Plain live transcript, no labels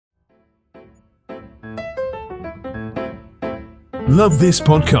Love this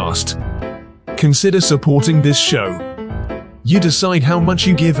podcast? Consider supporting this show. You decide how much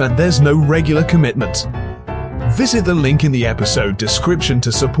you give and there's no regular commitment. Visit the link in the episode description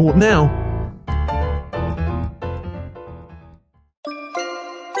to support now.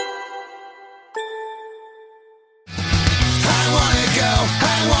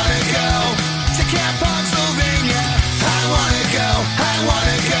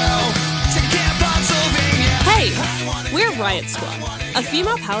 Riot Squad, a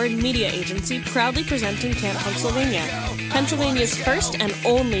female-powered media agency proudly presenting Camp Pennsylvania, Pennsylvania's first and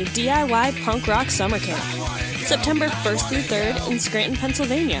only DIY punk rock summer camp. September 1st through 3rd in Scranton,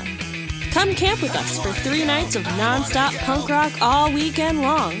 Pennsylvania. Come camp with us for 3 nights of non-stop punk rock all weekend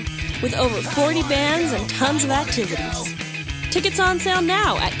long, with over 40 bands and tons of activities. Tickets on sale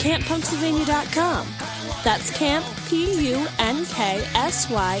now at camppennsylvania.com. That's camp,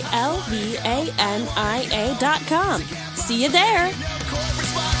 PUNKSYLVANIA.com. See you there.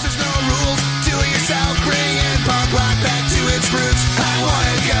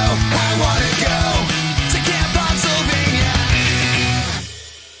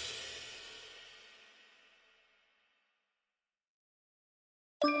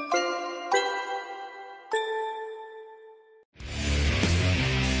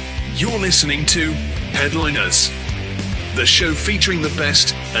 You're listening to Headliners, the show featuring the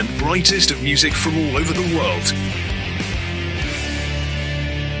best and brightest of music from all over the world.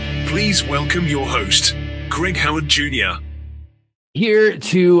 Please welcome your host, Greg Howard Jr. Here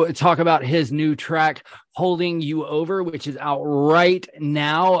to talk about his new track, Holding You Over, which is out right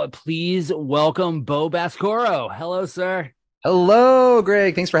now. Please welcome BASKORO. Hello, sir. Hello,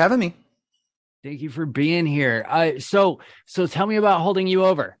 Greg. Thanks for having me. Thank you for being here. So tell me about Holding You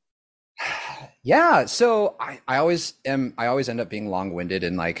Over. Yeah, so I always end up being long-winded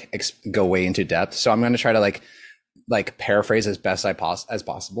and go way into depth. So I'm going to try to like paraphrase as best as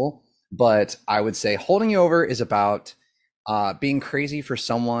possible. But I would say Holding You Over is about being crazy for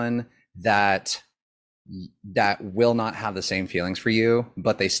someone that will not have the same feelings for you,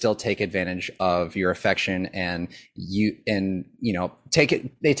 but they still take advantage of your affection they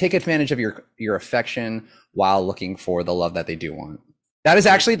take advantage of your affection while looking for the love that they do want. That is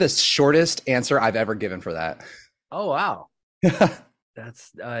actually the shortest answer I've ever given for that. Oh, wow.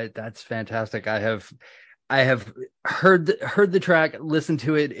 That's fantastic. I have heard the track, listened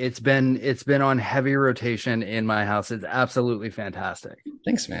to it. It's been on heavy rotation in my house. It's absolutely fantastic.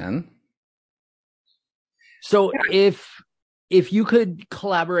 Thanks, man. So if you could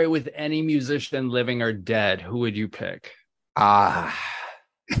collaborate with any musician, living or dead, who would you pick? I've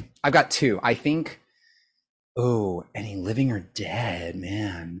got 2. I think. Oh, any living or dead,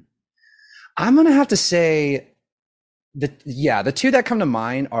 man. I'm going to have to say the 2 that come to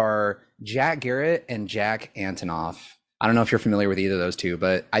mind are Jack Garrett and Jack Antonoff. I don't know if you're familiar with either of those 2,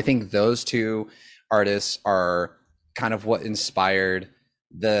 but I think those 2 artists are kind of what inspired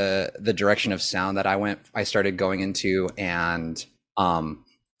the direction of sound that I started going into and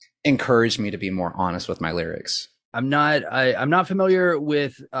encouraged me to be more honest with my lyrics. I'm not familiar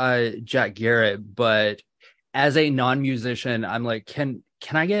with Jack Garrett, but as a non-musician, I'm like, can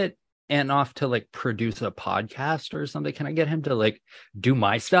I get Antonoff to produce a podcast or something? Can I get him to do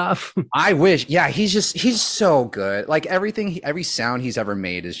my stuff? I wish. Yeah, he's so good. Every sound he's ever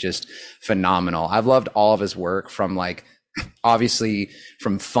made is just phenomenal. I've loved all of his work from obviously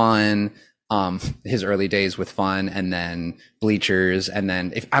from Fun, his early days with Fun, and then Bleachers, and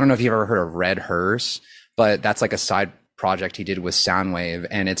then I don't know if you've ever heard of Red Hearse, but that's a side project he did with Soundwave,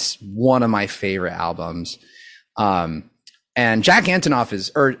 and it's one of my favorite albums. And Jack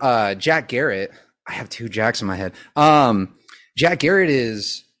Antonoff Jack Garrett. I have 2 Jacks in my head. Jack Garrett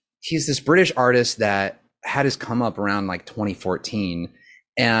he's this British artist that had his come up around 2014,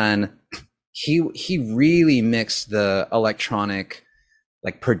 and he really mixed the electronic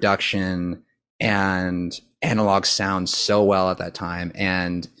production and analog sound so well at that time,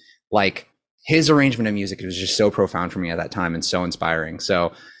 and his arrangement of music, it was just so profound for me at that time and so inspiring.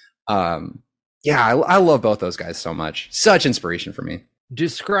 So I love both those guys so much. Such inspiration for me.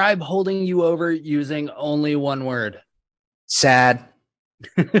 Describe Holding You Over using only one word. Sad.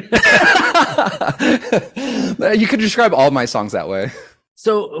 You could describe all my songs that way.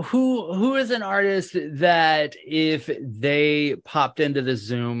 So who is an artist that if they popped into the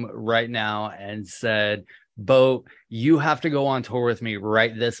Zoom right now and said, Bo, you have to go on tour with me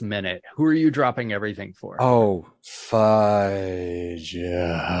right this minute, who are you dropping everything for? Oh, fudge.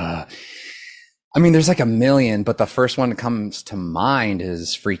 I mean, there's a million, but the first one that comes to mind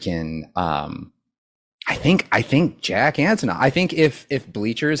is freaking, I think Jack Antonoff. I think if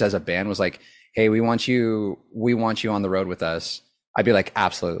Bleachers as a band was hey, we want you on the road with us, I'd be like,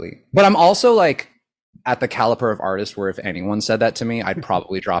 absolutely. But I'm also like at the caliber of artist where if anyone said that to me, I'd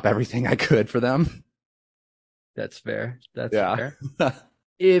probably drop everything I could for them. That's fair. That's Yeah. fair.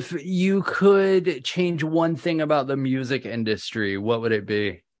 If you could change one thing about the music industry, what would it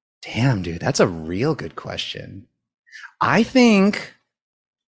be? Damn, dude, that's a real good question. I think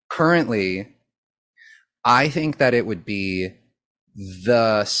currently, I think that it would be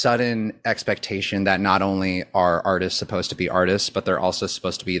the sudden expectation that not only are artists supposed to be artists, but they're also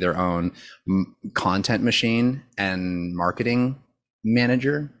supposed to be their own content machine and marketing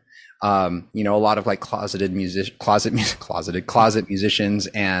manager. A lot of like closet musicians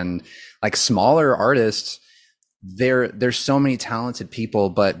and like smaller artists. There's so many talented people,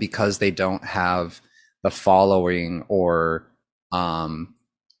 but because they don't have the following or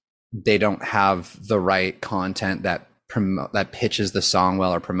they don't have the right content that pitches the song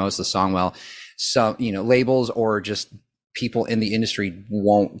well or promotes the song well, so labels or just people in the industry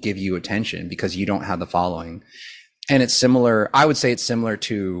won't give you attention because you don't have the following. And it's similar, I would say it's similar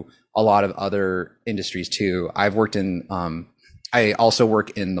to a lot of other industries too. I've worked in I also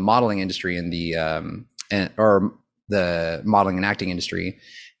work in the modeling industry in or the modeling and acting industry,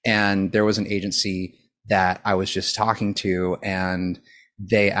 and there was an agency that I was just talking to, and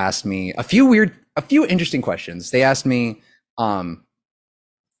they asked me a few interesting questions. They asked me, I'm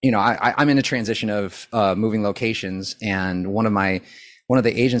in a transition of moving locations, and one of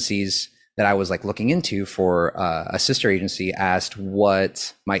the agencies that I was like looking into for a sister agency asked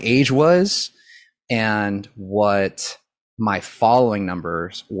what my age was and what my following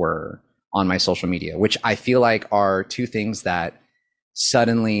numbers were on my social media, which I feel like are two things that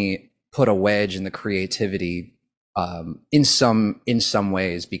suddenly put a wedge in the creativity in some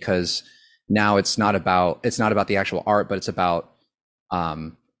ways, because now it's not about the actual art, but it's about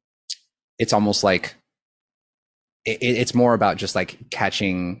it's almost like it's more about just like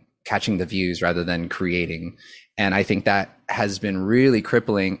catching the views rather than creating. And I think that has been really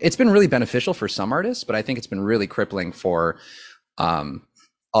crippling. It's been really beneficial for some artists, but I think it's been really crippling for a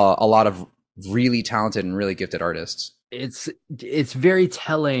lot of really talented and really gifted artists. It's very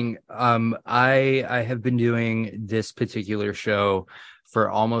telling. I have been doing this particular show for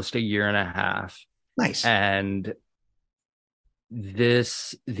almost 1.5 years. Nice. And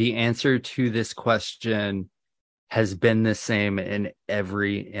the answer to this question has been the same in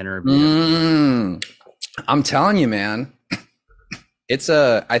every interview. I'm telling you, man,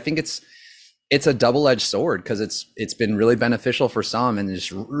 I think it's a double-edged sword, because it's been really beneficial for some and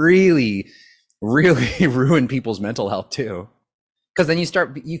just really, really ruin people's mental health too. Because then you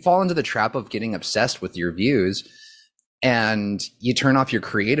fall into the trap of getting obsessed with your views, and you turn off your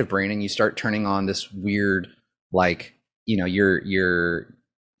creative brain and you start turning on this weird, like, your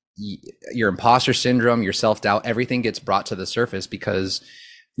imposter syndrome, your self-doubt, everything gets brought to the surface because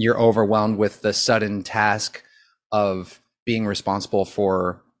you're overwhelmed with the sudden task of being responsible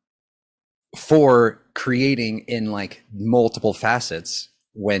for creating in like multiple facets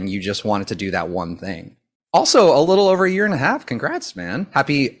when you just wanted to do that one thing. Also, a little over 1.5 years. Congrats, man.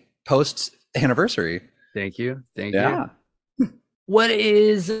 Happy post anniversary. Thank you. What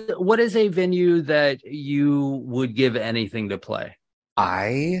is a venue that you would give anything to play?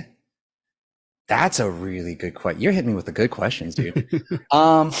 That's a really good question. You're hitting me with the good questions, dude.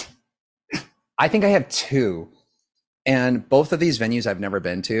 I think I have two, and both of these venues I've never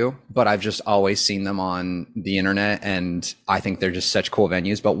been to, but I've just always seen them on the internet, and I think they're just such cool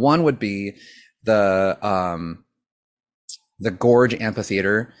venues. But one would be the Gorge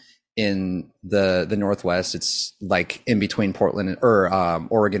Amphitheater in the Northwest. It's like in between Portland or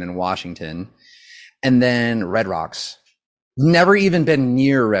Oregon and Washington. And then Red Rocks. Never even been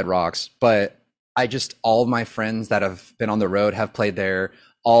near Red Rocks, but all of my friends that have been on the road have played there.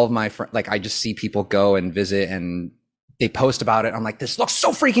 All of my friends, like, I just see people go and visit and they post about it. I'm like, this looks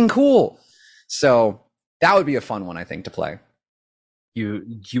so freaking cool. So that would be a fun one, I think, to play.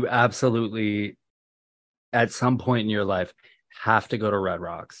 You absolutely, at some point in your life, have to go to Red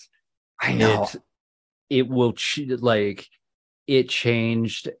Rocks. I know. It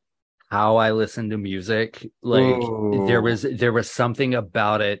changed how I listen to music. Like, ooh, there was something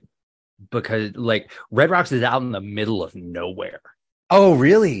about it, because like Red Rocks is out in the middle of nowhere. Oh,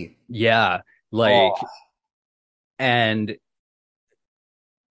 really? Yeah. Like, and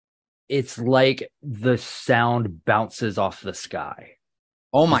it's like the sound bounces off the sky.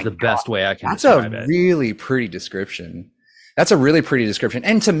 Oh my God. The best way I can describe it. That's a really pretty description.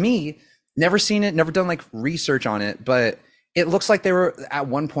 And to me, never seen it, never done like research on it, but it looks like they were at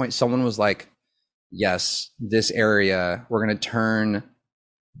one point, someone was like, yes, this area, we're going to turn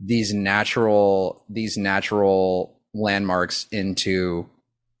these natural landmarks into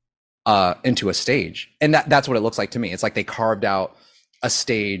a stage. And that's what it looks like to me. It's like they carved out a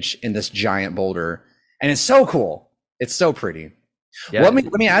stage in this giant boulder, and it's so cool. It's so pretty. Yeah. Let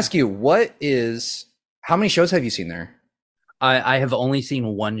me ask you, how many shows have you seen there? I have only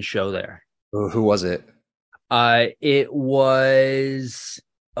seen one show there. Who was it? It was,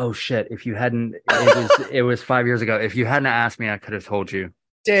 oh shit. It was 5 years ago. If you hadn't asked me, I could have told you.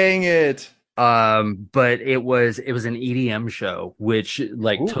 Dang it. But it was an EDM show, which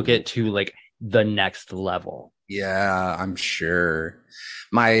like took it to like the next level. Yeah, I'm sure.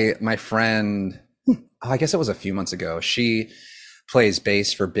 My friend, I guess it was a few months ago, she plays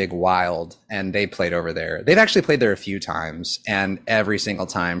bass for Big Wild, and they played over there. They've actually played there a few times, and every single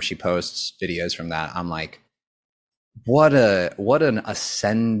time she posts videos from that, I'm like, what an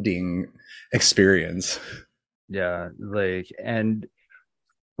ascending experience. Yeah, like, and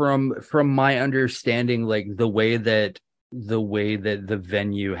from my understanding, like the way that the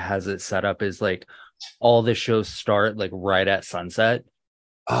venue has it set up is like all the shows start like right at sunset.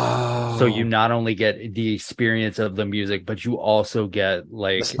 Oh, so you not only get the experience of the music, but you also get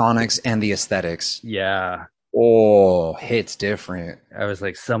like the sonics and the aesthetics. Yeah. Oh, hits different. I was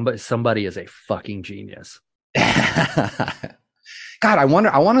like, somebody is a fucking genius. God, I want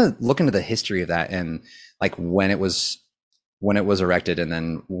to look into the history of that, and like when it was erected, and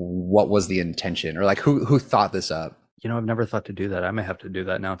then what was the intention, or like who thought this up. I've never thought to do that. I may have to do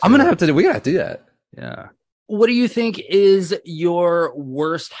that now too. We gotta do that. Yeah. What do you think is your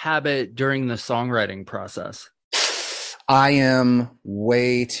worst habit during the songwriting process? I am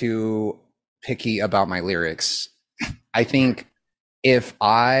way too picky about my lyrics. I think I've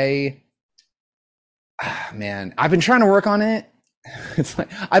been trying to work on it. It's like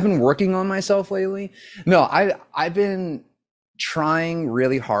I've been working on myself lately. No, I've been trying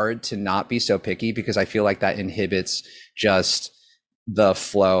really hard to not be so picky, because I feel like that inhibits just the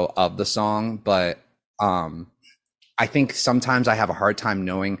flow of the song. But I think sometimes I have a hard time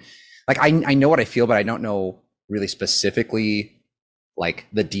knowing, like I know what I feel, but I don't know really specifically like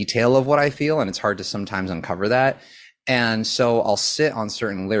the detail of what I feel, and it's hard to sometimes uncover that. And so I'll sit on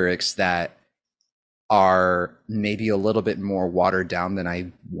certain lyrics that are maybe a little bit more watered down than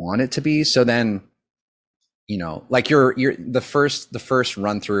I want it to be. So then, like you're the first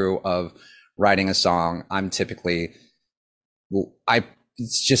run through of writing a song, I'm typically,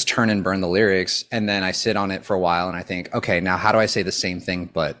 it's just turn and burn the lyrics, and then I sit on it for a while and I think, okay, now how do I say the same thing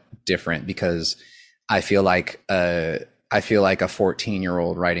but different? Because I feel like a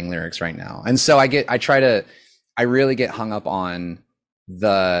 14-year-old writing lyrics right now. And so I really get hung up on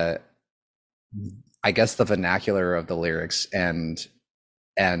the vernacular of the lyrics, and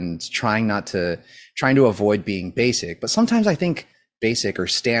trying to avoid being basic. But sometimes I think basic or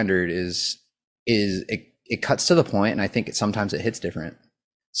standard it cuts to the point, and I think sometimes it hits different.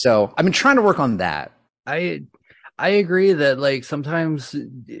 So I've been trying to work on that. I agree that like sometimes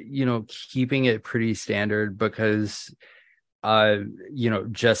keeping it pretty standard, because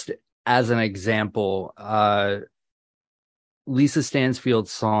just as an example, Lisa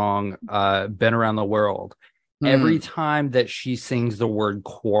Stansfield's song Been Around the World, every time that she sings the word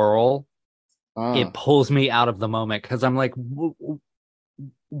quarrel, it pulls me out of the moment, because I'm like,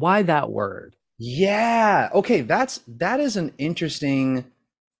 why that word? Yeah. Okay. That is an interesting,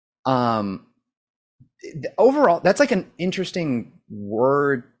 overall, that's like an interesting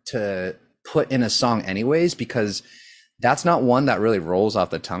word to put in a song anyways, because that's not one that really rolls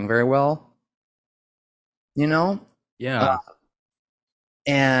off the tongue very well, Yeah.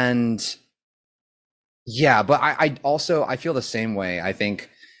 And yeah, but I also feel the same way. I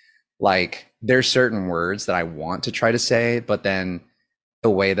think like there's certain words that I want to try to say, but then the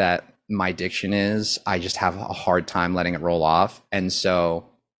way that my diction is, I just have a hard time letting it roll off. And so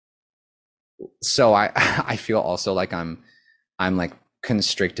I feel also like I'm like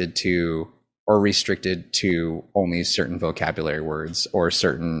constricted to or restricted to only certain vocabulary words or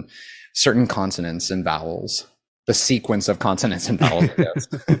certain consonants and vowels, the sequence of consonants and vowels. Yes.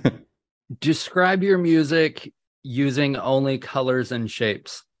 Describe your music using only colors and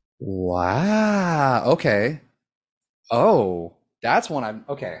shapes. Wow. Okay. Oh, that's one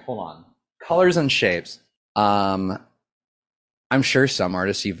okay, hold on. Colors and shapes. I'm sure some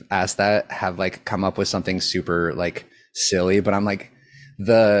artists you've asked that have like come up with something super like silly, but I'm like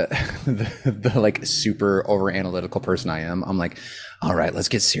the like super over analytical person I am. I'm like, all right, let's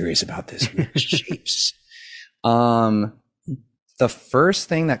get serious about this. Shapes. The first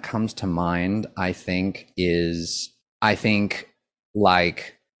thing that comes to mind, I think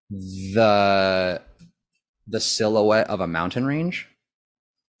like the silhouette of a mountain range,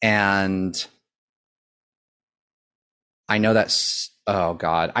 and I know that's, oh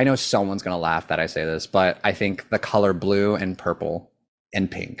God, I know someone's going to laugh that I say this, but I think the color blue and purple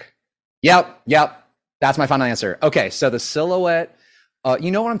and pink. Yep. That's my final answer. Okay. So the silhouette, you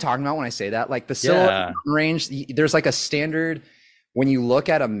know what I'm talking about when I say that? Like the silhouette range, there's like a standard when you look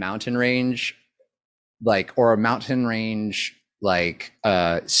at a mountain range, like, or a mountain range, like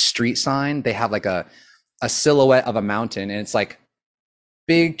street sign, they have like a silhouette of a mountain, and it's like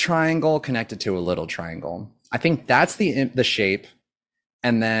big triangle connected to a little triangle. I think that's the shape.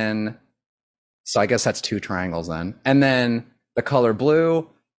 And then, so I guess that's two triangles then. And then the color blue,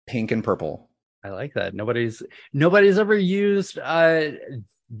 pink, and purple. I like that. Nobody's ever used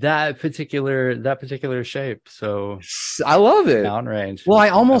that particular shape. So I love it. Mountain range. Well, I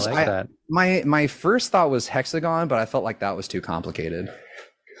like that. My first thought was hexagon, but I felt like that was too complicated.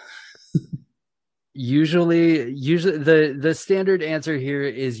 Usually the standard answer here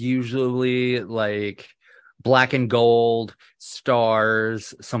is usually like black and gold,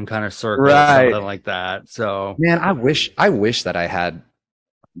 stars, some kind of circle, something like that. So man, I wish that I had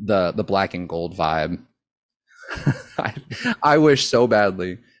the black and gold vibe. I wish so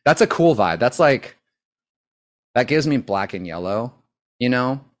badly. That's a cool vibe. That's like, that gives me black and yellow, you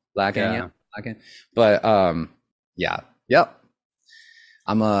know, black and yellow, but yeah, yep.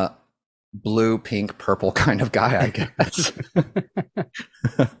 I'm a blue, pink, purple kind of guy, I guess.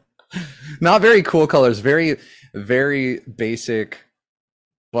 Not very cool colors, very, very basic,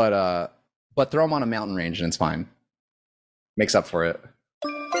 but throw them on a mountain range and it's fine. Makes up for it.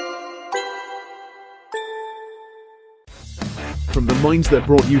 From the minds that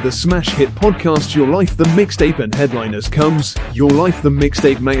brought you the smash hit podcast Your Life the Mixtape and headliners comes Your Life the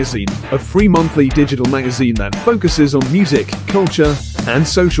Mixtape magazine, a free monthly digital magazine that focuses on music, culture, and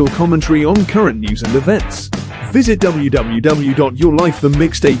social commentary on current news and events. Visit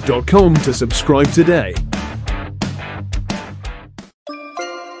www.yourlifethemixtape.com to subscribe today.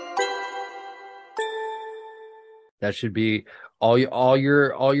 that should be all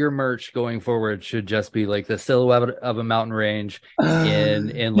your merch going forward should just be like the silhouette of a mountain range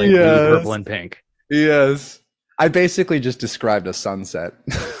in like blue, purple, and pink. Yes. I basically just described a sunset.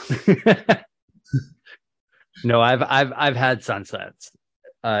 No, I've had sunsets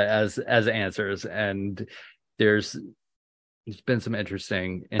as answers, and there's been some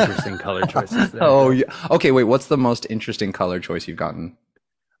interesting color choices there. Oh yeah. Okay, wait, what's the most interesting color choice you've gotten?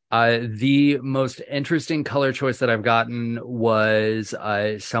 The most interesting color choice that I've gotten was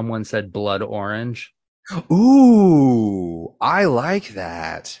someone said blood orange. Ooh, I like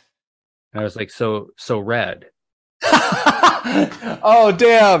that. And I was like, so red. Oh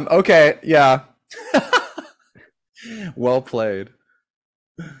damn. Okay, yeah. Well played.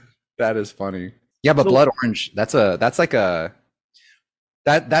 That is funny. Yeah, but blood orange, that's an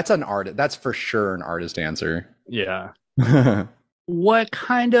art. That's for sure an artist answer. Yeah. What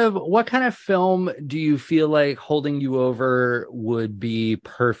kind of film do you feel like Holding You Over would be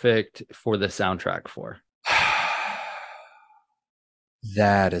perfect for the soundtrack for?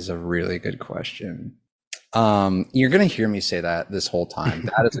 That is a really good question. You're gonna hear me say that this whole time.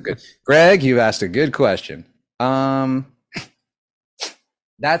 That is a good Greg, you've asked a good question.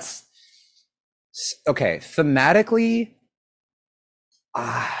 That's okay. Thematically,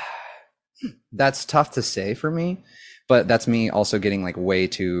 that's tough to say for me, but that's me also getting like way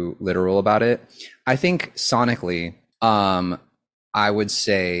too literal about it. I think sonically, I would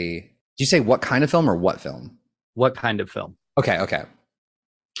say, do you say what kind of film or what film? What kind of film? Okay.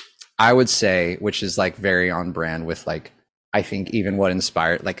 I would say, which is like very on brand with like, I think even what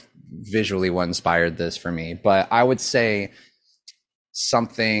inspired, like visually what inspired this for me, but I would say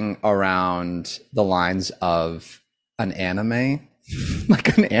something around the lines of an anime,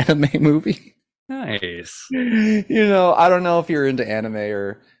 like an anime movie. Nice. You know, I don't know if you're into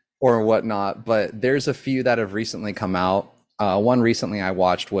anime or whatnot, but there's a few that have recently come out. One recently I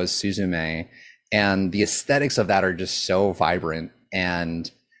watched was Suzume, and the aesthetics of that are just so vibrant.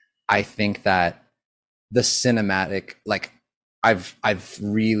 And I think that the cinematic, like I've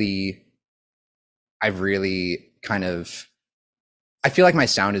really kind of, I feel like my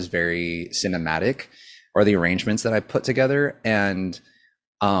sound is very cinematic, or the arrangements that I put together. And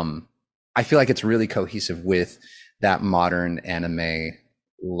I feel like it's really cohesive with that modern anime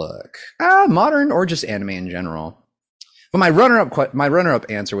look. Modern or just anime in general. But my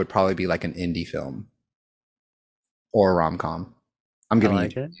runner-up answer would probably be like an indie film or a rom-com. I'm giving you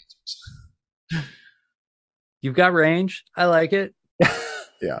it. You've got range. I like it.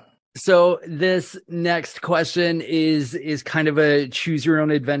 Yeah. So this next question is kind of a choose your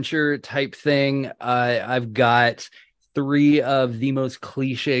own adventure type thing. I've got three of the most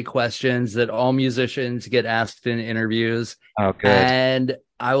cliche questions that all musicians get asked in interviews. Oh, good. And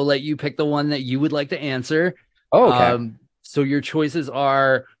I will let you pick the one that you would like to answer. Oh, okay. So your choices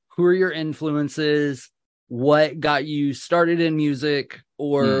are: who are your influences? What got you started in music?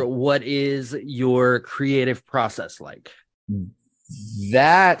 Or what is your creative process like?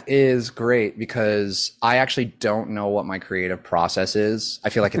 That is great because I actually don't know what my creative process is. I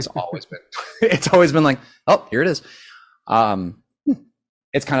feel like it's always been it's always been like, oh, here it is.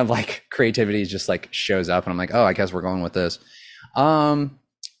 It's kind of like creativity just like shows up and I'm like, oh, I guess we're going with this. I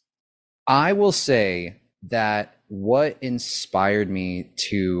will say that what inspired me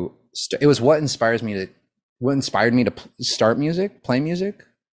to it was what inspired me to start music, play music.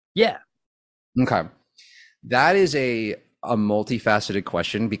 Yeah. Okay. That is a multifaceted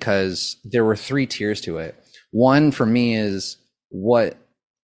question because there were three tiers to it. One for me is what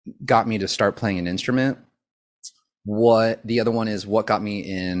got me to start playing an instrument. The other one is what got me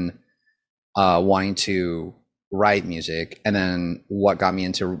in wanting to write music, and then what got me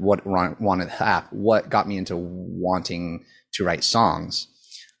into what got me into wanting to write songs.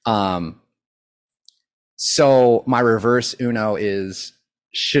 So my reverse Uno is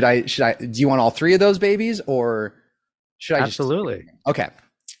should I do you want all three of those babies or should I Absolutely. Okay.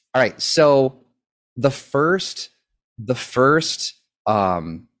 All right. So the first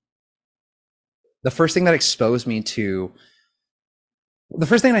thing that inspired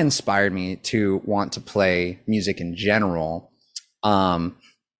me to want to play music in general,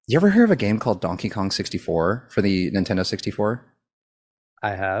 you ever hear of a game called Donkey Kong 64 for the Nintendo 64?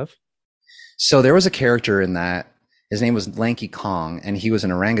 I have. So there was a character in that. His name was Lanky Kong, and he was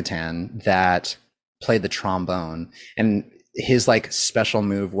an orangutan that played the trombone. And his like special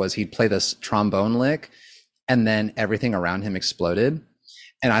move was he'd play this trombone lick, and then everything around him exploded.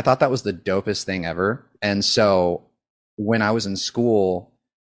 And I thought that was the dopest thing ever. And so when I was in school,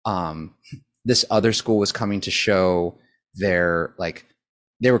 this other school was coming to show their like,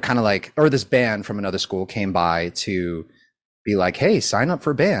 they were kind of like, or this band from another school came by to be like, hey, sign up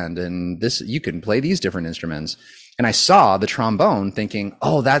for band, and this you can play these different instruments. And I saw the trombone thinking,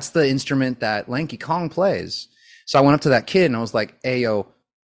 oh, that's the instrument that Lanky Kong plays. So I went up to that kid and I was like, hey, yo,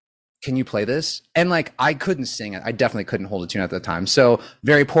 can you play this? And like, I couldn't sing it. I definitely couldn't hold a tune at the time. So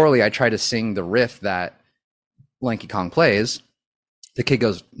very poorly, I tried to sing the riff that Lanky Kong plays. The kid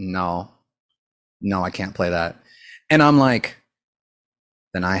goes, no, I can't play that. And I'm like,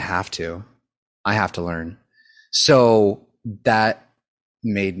 then I have to learn. So that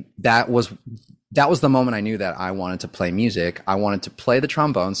was the moment I knew that I wanted to play music. I wanted to play the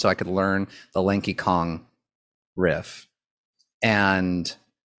trombone so I could learn the Lanky Kong riff. And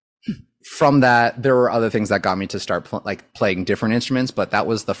from that, there were other things that got me to start playing different instruments, but that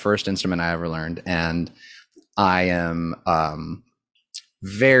was the first instrument I ever learned. And I am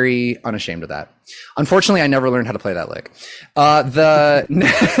very unashamed of that. Unfortunately, I never learned how to play that lick.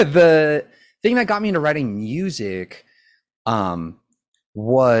 The thing that got me into writing music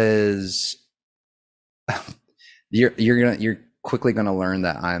was you're quickly gonna learn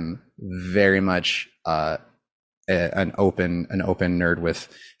that I'm very much an open nerd with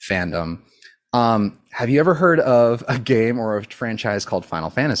fandom. Have you ever heard of a game or a franchise called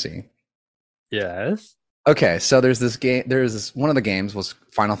Final Fantasy? Yes. Okay, so there's this game. One of the games was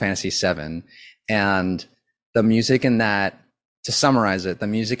Final Fantasy VII, and the music in that, to summarize it, the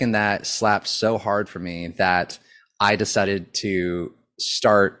music in that slapped so hard for me that I decided to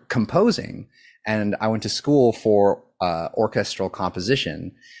start composing. And I went to school for orchestral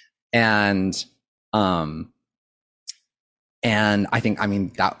composition, and I think,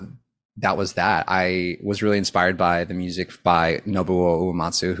 that was that. I was really inspired by the music by Nobuo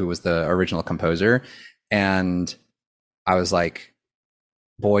Uematsu, who was the original composer. And I was like,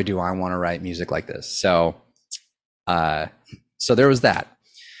 boy, do I want to write music like this. So there was that.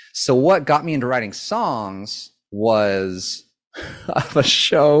 So what got me into writing songs was a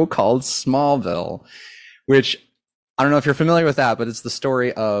show called Smallville, which I don't know if you're familiar with that, but it's the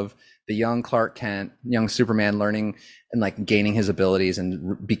story of the young Clark Kent, young Superman, learning and like gaining his abilities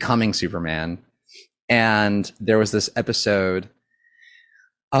and becoming Superman. And there was this episode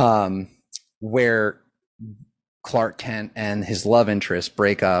where Clark Kent and his love interest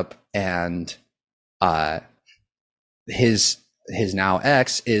break up, and his now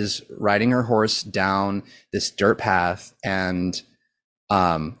ex is riding her horse down this dirt path, and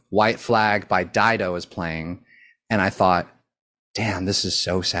White Flag by Dido is playing. And I thought, damn, this is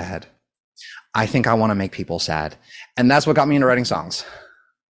so sad. I think I want to make people sad. And that's what got me into writing songs.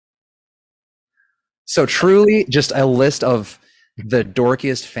 So truly just a list of the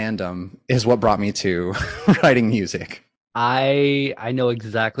dorkiest fandom is what brought me to writing music. I know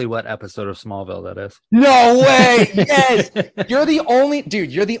exactly what episode of Smallville that is. No way. Yes. You're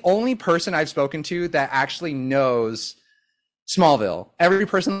the only person I've spoken to that actually knows Smallville. Every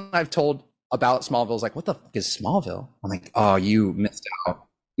person I've told about Smallville is like, what the fuck is Smallville? I'm like, oh, you missed out.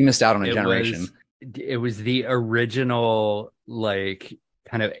 You missed out on a generation. It was the original, like,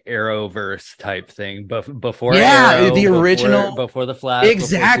 kind of Arrowverse type thing. Before Arrow, the original, before the Flash,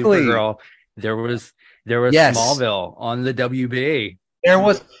 exactly. Before Supergirl, there was yes. Smallville on the WB. There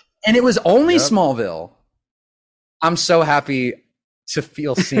was, and it was only Smallville. I'm so happy to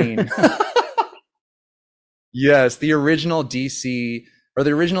feel seen. Yes, the original DC or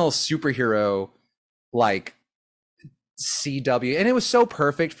the original superhero, like CW, and it was so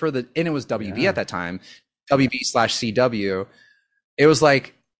perfect for and it was WB at that time, WB/CW. It was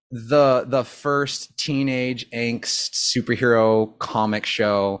like the first teenage angst superhero comic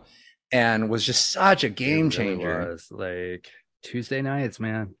show, and was just such a game changer. It was like Tuesday nights,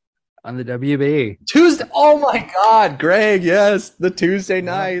 man, on the WB. Tuesday, oh my God, Greg, yes, the Tuesday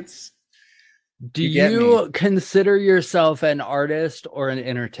nights. Do you consider yourself an artist or an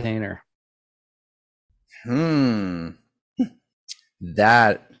entertainer?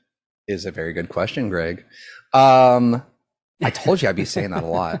 That is a very good question, Greg. I told you I'd be saying that a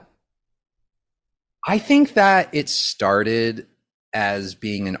lot. I think that it started as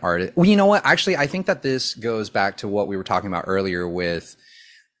being an artist. Well, you know what? Actually, I think that this goes back to what we were talking about earlier with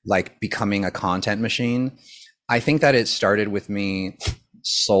like becoming a content machine. I think that it started with me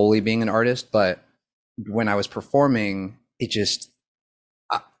solely being an artist, but when I was performing, it just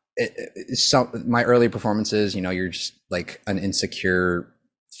my early performances, you know, you're just like an insecure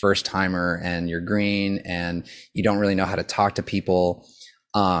first timer and you're green and you don't really know how to talk to people.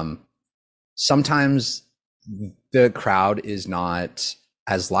 Sometimes the crowd is not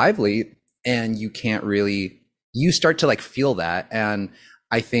as lively and you start to like feel that. And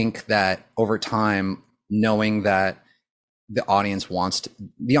I think that over time, knowing that the audience wants to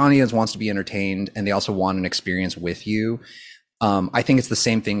be entertained and they also want an experience with you. I think it's the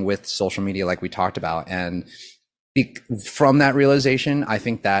same thing with social media, like we talked about. And from that realization, I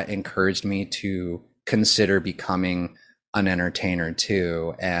think that encouraged me to consider becoming an entertainer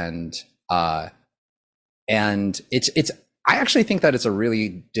too. And it's I actually think that it's a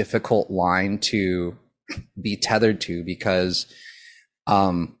really difficult line to be tethered to, because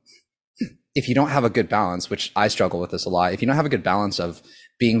if you don't have a good balance, which I struggle with this a lot, if you don't have a good balance of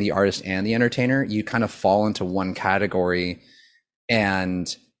being the artist and the entertainer, you kind of fall into one category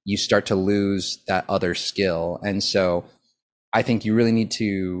and you start to lose that other skill. And so I think you really need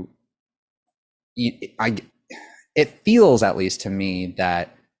to, it feels, at least to me,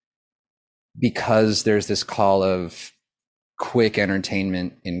 that because there's this call of quick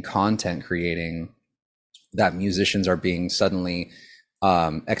entertainment in content creating, that musicians are being suddenly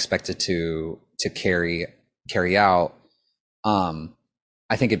expected to carry out.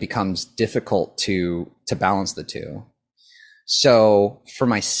 I think it becomes difficult to balance the two. So for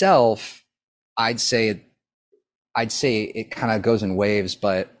myself, I'd say it kind of goes in waves,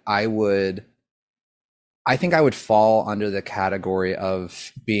 but I think I would fall under the category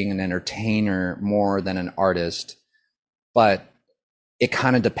of being an entertainer more than an artist, but it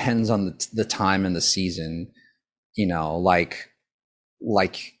kind of depends on the time and the season, you know, like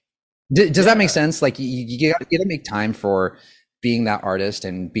does that make sense? Like you gotta make time for being that artist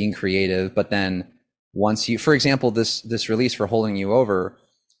and being creative, but then once you, for example, this release for Holding You Over,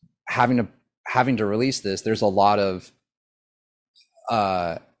 having to release this, there's a lot of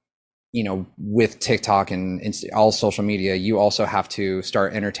you know, with TikTok and all social media, you also have to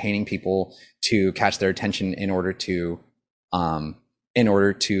start entertaining people to catch their attention in order to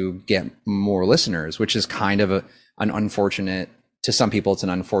get more listeners, which is kind of an unfortunate, to some people, it's an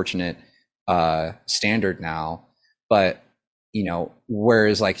unfortunate standard now. But, you know,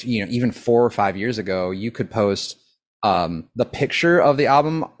 whereas like, you know, even 4 or 5 years ago, you could post the picture of the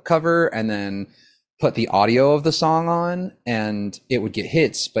album cover and then put the audio of the song on and it would get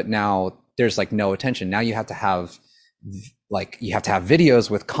hits. But now there's like no attention. Now you have to have videos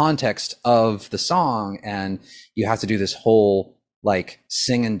with context of the song, and you have to do this whole like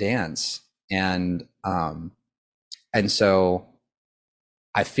sing and dance. And so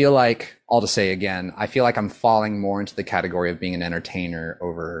I feel like, I'll just say again, I feel like I'm falling more into the category of being an entertainer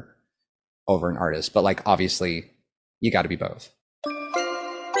over an artist. But like, obviously you got to be both.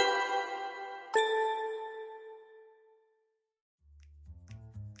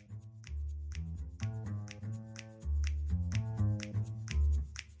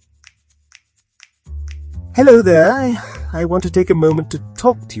 Hello there. I want to take a moment to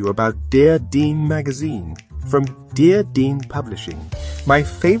talk to you about Dear Dean magazine from Dear Dean Publishing, my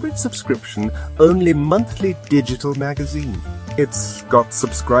favorite subscription-only monthly digital magazine. It's got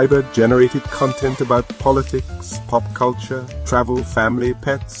subscriber-generated content about politics, pop culture, travel, family,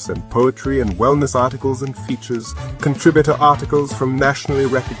 pets, and poetry and wellness articles and features, contributor articles from nationally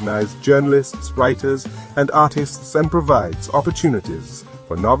recognized journalists, writers, and artists, and provides opportunities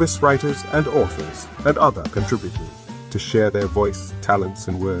for novice writers and authors and other contributors to share their voice, talents,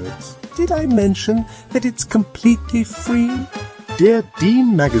 and words. Did I mention that it's completely free? Dear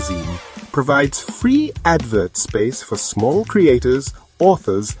Dean magazine provides free advert space for small creators,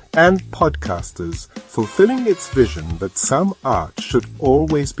 authors, and podcasters, fulfilling its vision that some art should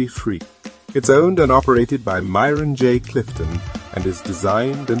always be free. It's owned and operated by Myron J. Clifton and is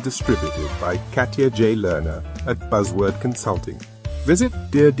designed and distributed by Katya J. Lerner at Buzzword Consulting. Visit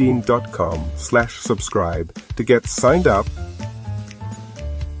deardean.com/subscribe to get signed up.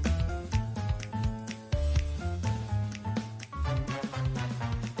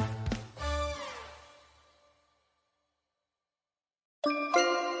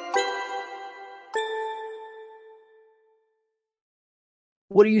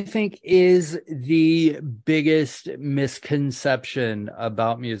 What do you think is the biggest misconception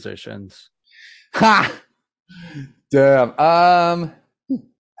about musicians? Ha! Damn.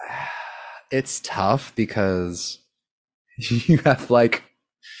 It's tough because you have like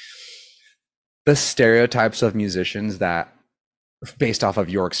the stereotypes of musicians that based off of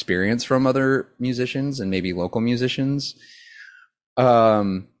your experience from other musicians and maybe local musicians.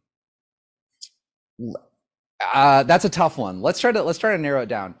 That's a tough one. Let's try to narrow it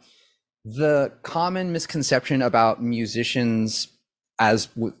down. The common misconception about musicians as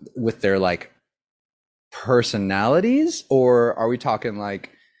with their like personalities, or are we talking like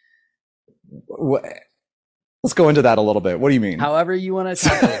what? Let's go into that a little bit. What do you mean? However you want to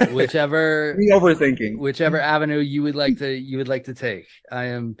tackle it, whichever overthinking, whichever avenue you would like to take. I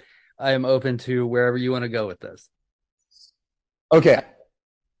am open to wherever you want to go with this. Okay.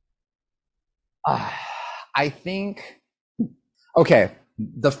 I think, okay,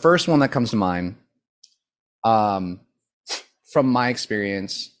 the first one that comes to mind, from my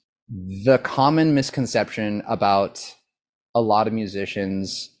experience, the common misconception about a lot of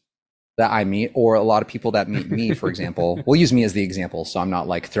musicians that I meet, or a lot of people that meet me, for example, we'll use me as the example, so I'm not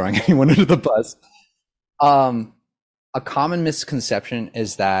like throwing anyone under the bus. A common misconception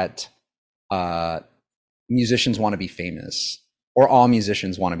is that musicians want to be famous, or all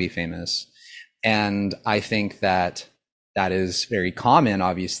musicians want to be famous. And I think that that is very common,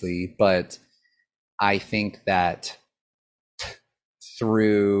 obviously, but I think that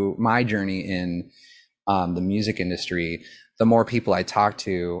through my journey in the music industry, the more people I talk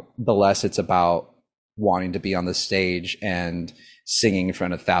to, the less it's about wanting to be on the stage and singing in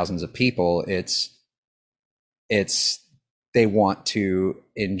front of thousands of people. It's they want to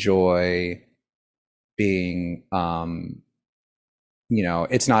enjoy being,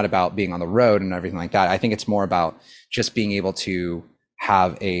 it's not about being on the road and everything like that. I think it's more about just being able to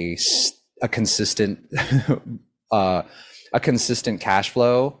have a consistent cash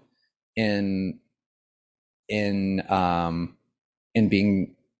flow in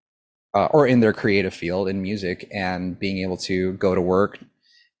being or in their creative field in music, and being able to go to work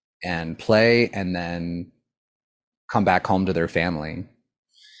and play and then come back home to their family.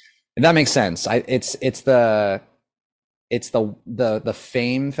 If that makes sense. It's the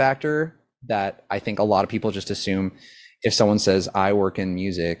fame factor that I think a lot of people just assume. If someone says I work in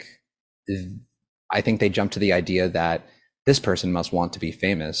music, I think they jump to the idea that this person must want to be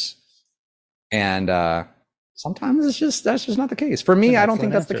famous. And sometimes that's just not the case. For me, I don't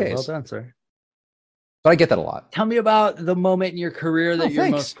think that's the case. Well done, sir. But I get that a lot. Tell me about the moment in your career that you're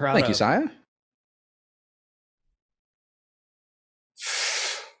most proud of. Thank you, Saya.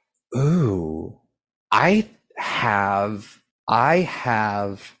 Ooh, I have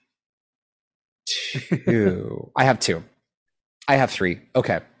two. I have three.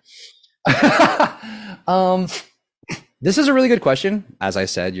 Okay. This is a really good question. As I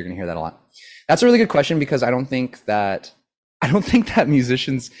said, you're going to hear that a lot. That's a really good question because I don't think that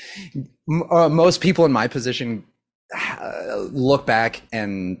musicians, most people in my position, look back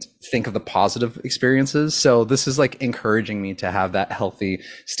and think of the positive experiences. So this is like encouraging me to have that healthy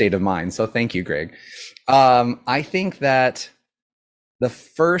state of mind. So thank you, Greg. I think that the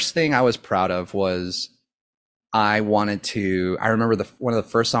first thing I was proud of was I remember one of the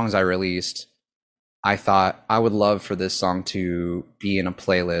first songs I released, I thought I would love for this song to be in a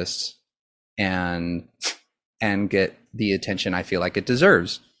playlist and get the attention I feel like it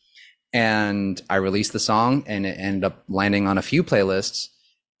deserves. and I released the song, and it ended up landing on a few playlists,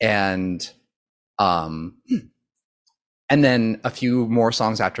 and then a few more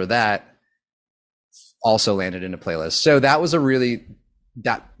songs after that also landed in a playlist. So that was a really,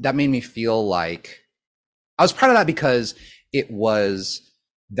 that made me feel like I was proud of that, because it was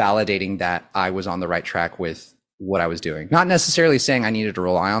validating that I was on the right track with what I was doing. Not necessarily saying I needed to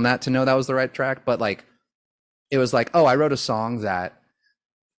rely on that to know that was the right track, but like, it was like, oh, I wrote a song that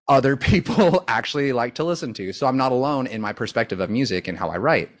other people actually like to listen to. So I'm not alone in my perspective of music and how I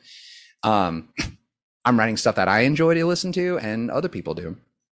write. I'm writing stuff that I enjoy to listen to, and other people do.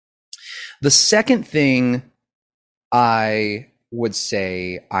 The second thing I would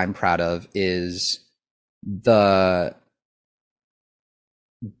say I'm proud of is the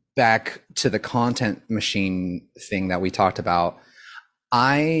back to the content machine thing that we talked about.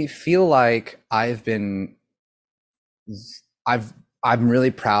 I feel like I'm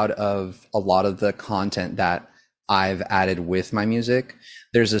really proud of a lot of the content that I've added with my music.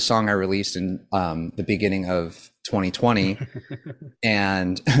 There's a song I released in the beginning of 2020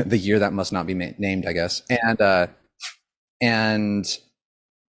 and the year that must not be named, I guess. And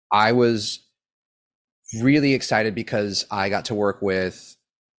I was really excited because I got to work with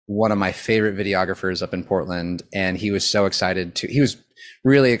one of my favorite videographers up in Portland, and he was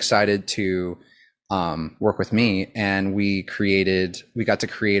really excited to work with me, and we got to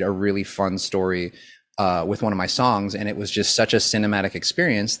create a really fun story with one of my songs, and it was just such a cinematic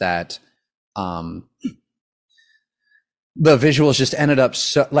experience that the visuals just ended up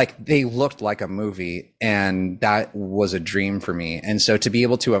so, like, they looked like a movie, and that was a dream for me. And so to be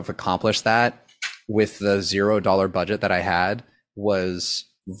able to have accomplished that with the $0 budget that I had was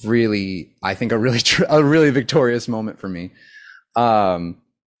really, I think, a really victorious moment for me. And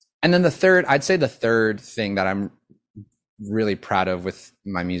then the third thing that I'm really proud of with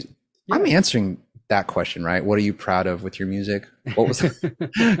my music, I'm answering that question, right? What are you proud of with your music? What was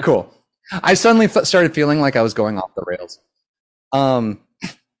it? Cool. I suddenly started feeling like I was going off the rails.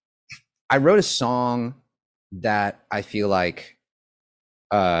 I wrote a song that I feel like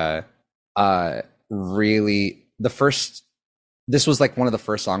really, this was like one of the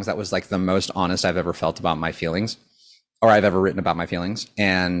first songs that was like the most honest I've ever felt about my feelings, or I've ever written about my feelings.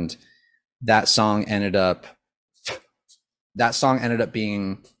 And that song ended up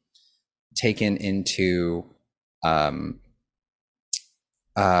being taken into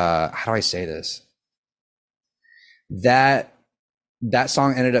how do I say this? That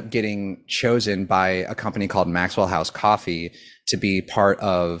song ended up getting chosen by a company called Maxwell House Coffee to be part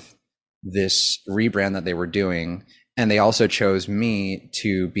of this rebrand that they were doing. And they also chose me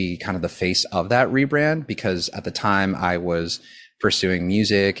to be kind of the face of that rebrand, because at the time I was pursuing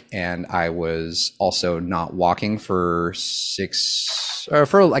music, and I was also not walking for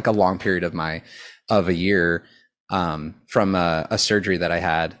like a long period of a year from a surgery that I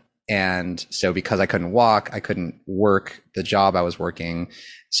had. And so because I couldn't walk, I couldn't work the job I was working,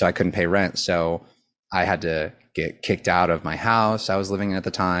 so I couldn't pay rent. So I had to get kicked out of my house I was living in at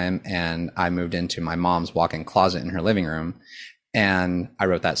the time, and I moved into my mom's walk-in closet in her living room. And I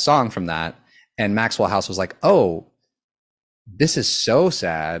wrote that song from that. And Maxwell House was like, oh, this is so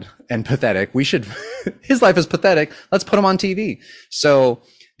sad and pathetic. His life is pathetic. Let's put him on TV. So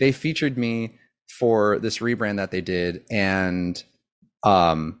they featured me for this rebrand that they did. And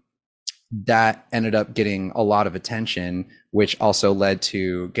that ended up getting a lot of attention, which also led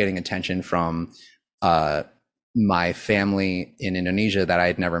to getting attention from my family in Indonesia that I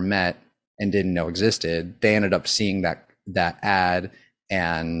had never met and didn't know existed. They ended up seeing that ad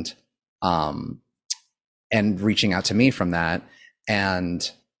and reaching out to me from that, and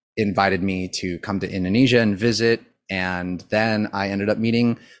invited me to come to Indonesia and visit. And then I ended up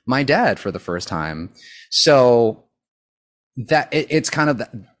meeting my dad for the first time. So that it's kind of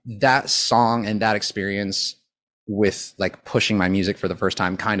that song and that experience with like pushing my music for the first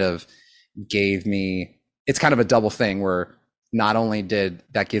time kind of gave me, it's kind of a double thing, where not only did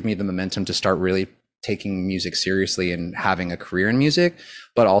that give me the momentum to start really taking music seriously and having a career in music,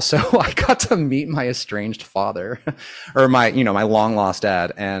 but also I got to meet my estranged father or my long lost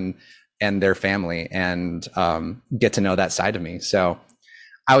dad and their family, and get to know that side of me. So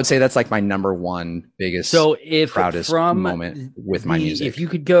I would say that's like my number one biggest, proudest moment with my music. If you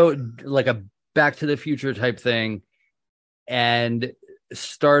could go like a Back to the Future type thing and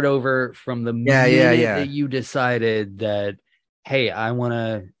start over from the minute that you decided that, hey, I want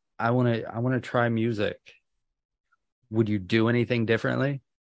to try music, would you do anything differently?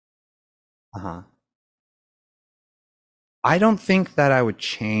 I don't think that I would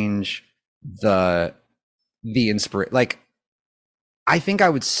change the inspiration. Like, I think I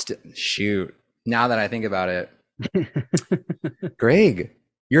would shoot. Now that I think about it, Greg,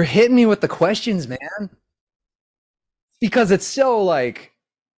 you're hitting me with the questions, man. Because it's so like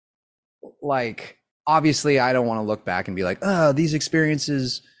obviously I don't want to look back and be like, oh, these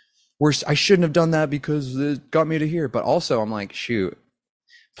experiences were, I shouldn't have done that because it got me to here. But also I'm like, shoot,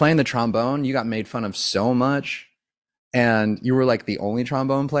 playing the trombone, you got made fun of so much, and you were like the only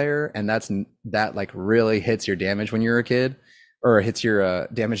trombone player, and that like really hits your damage when you're a kid, or hits your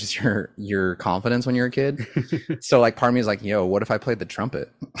damages your confidence when you're a kid. So like part of me is like, yo, what if I played the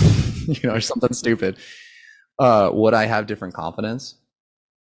trumpet? Or something stupid. Would I have different confidence?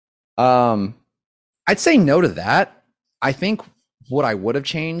 I'd say no to that. I think what I would have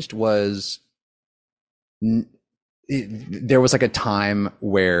changed was there was like a time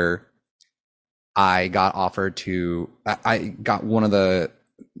where I got one of the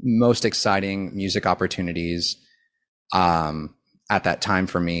most exciting music opportunities at that time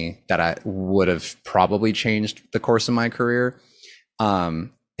for me that I would have probably changed the course of my career.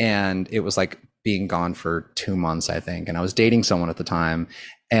 And it was like being gone for 2 months, I think. And I was dating someone at the time,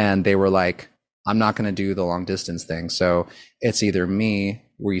 and they were like, I'm not going to do the long distance thing. So it's either me,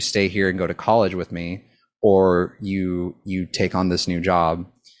 where you stay here and go to college with me, or you take on this new job.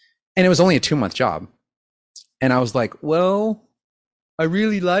 And it was only a 2-month job. And I was like, well, I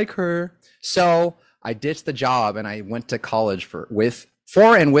really like her. So I ditched the job and I went to college with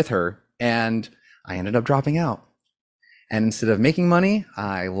her. And I ended up dropping out. And instead of making money,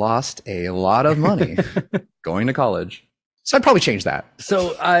 I lost a lot of money going to college. So I'd probably change that.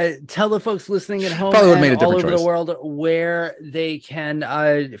 So tell the folks listening at home Probably made a and all different over choice. the world where they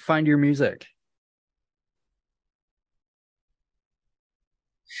can find your music.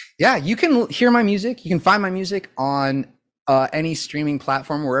 Yeah, you can hear my music. You can find my music on any streaming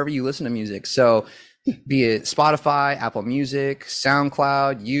platform, wherever you listen to music. So be it Spotify, Apple Music,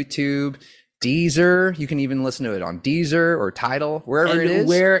 SoundCloud, YouTube, Deezer. You can even listen to it on Deezer or Tidal, wherever it is.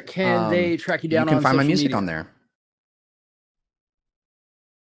 Where can they track you down? You can find my music on there.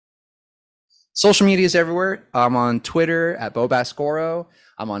 Social media is everywhere. I'm on Twitter at BASKORO.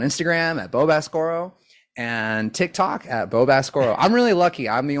 I'm on Instagram at BASKORO, and TikTok at BASKORO. I'm really lucky.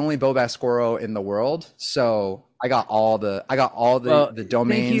 I'm the only BASKORO in the world, so I got all the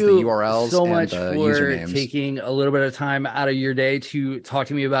domains, the URLs, so and much the for usernames. taking a little bit of time out of your day to talk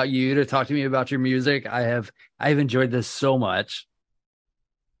to me about you, to talk to me about your music. I've enjoyed this so much.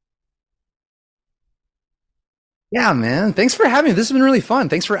 Yeah, man. Thanks for having me. This has been really fun.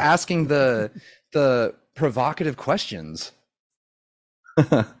 Thanks for asking the provocative questions.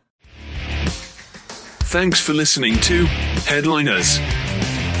 Thanks for listening to Headliners.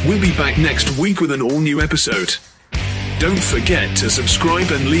 We'll be back next week with an all-new episode. Don't forget to subscribe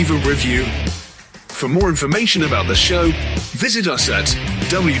and leave a review. For more information about the show, visit us at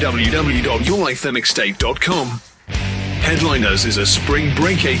www.yourlifethemixtape.com. Headliners is a Spring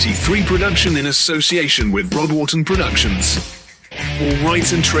Break 83 production in association with Rodwharton Productions. All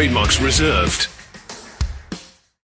rights and trademarks reserved.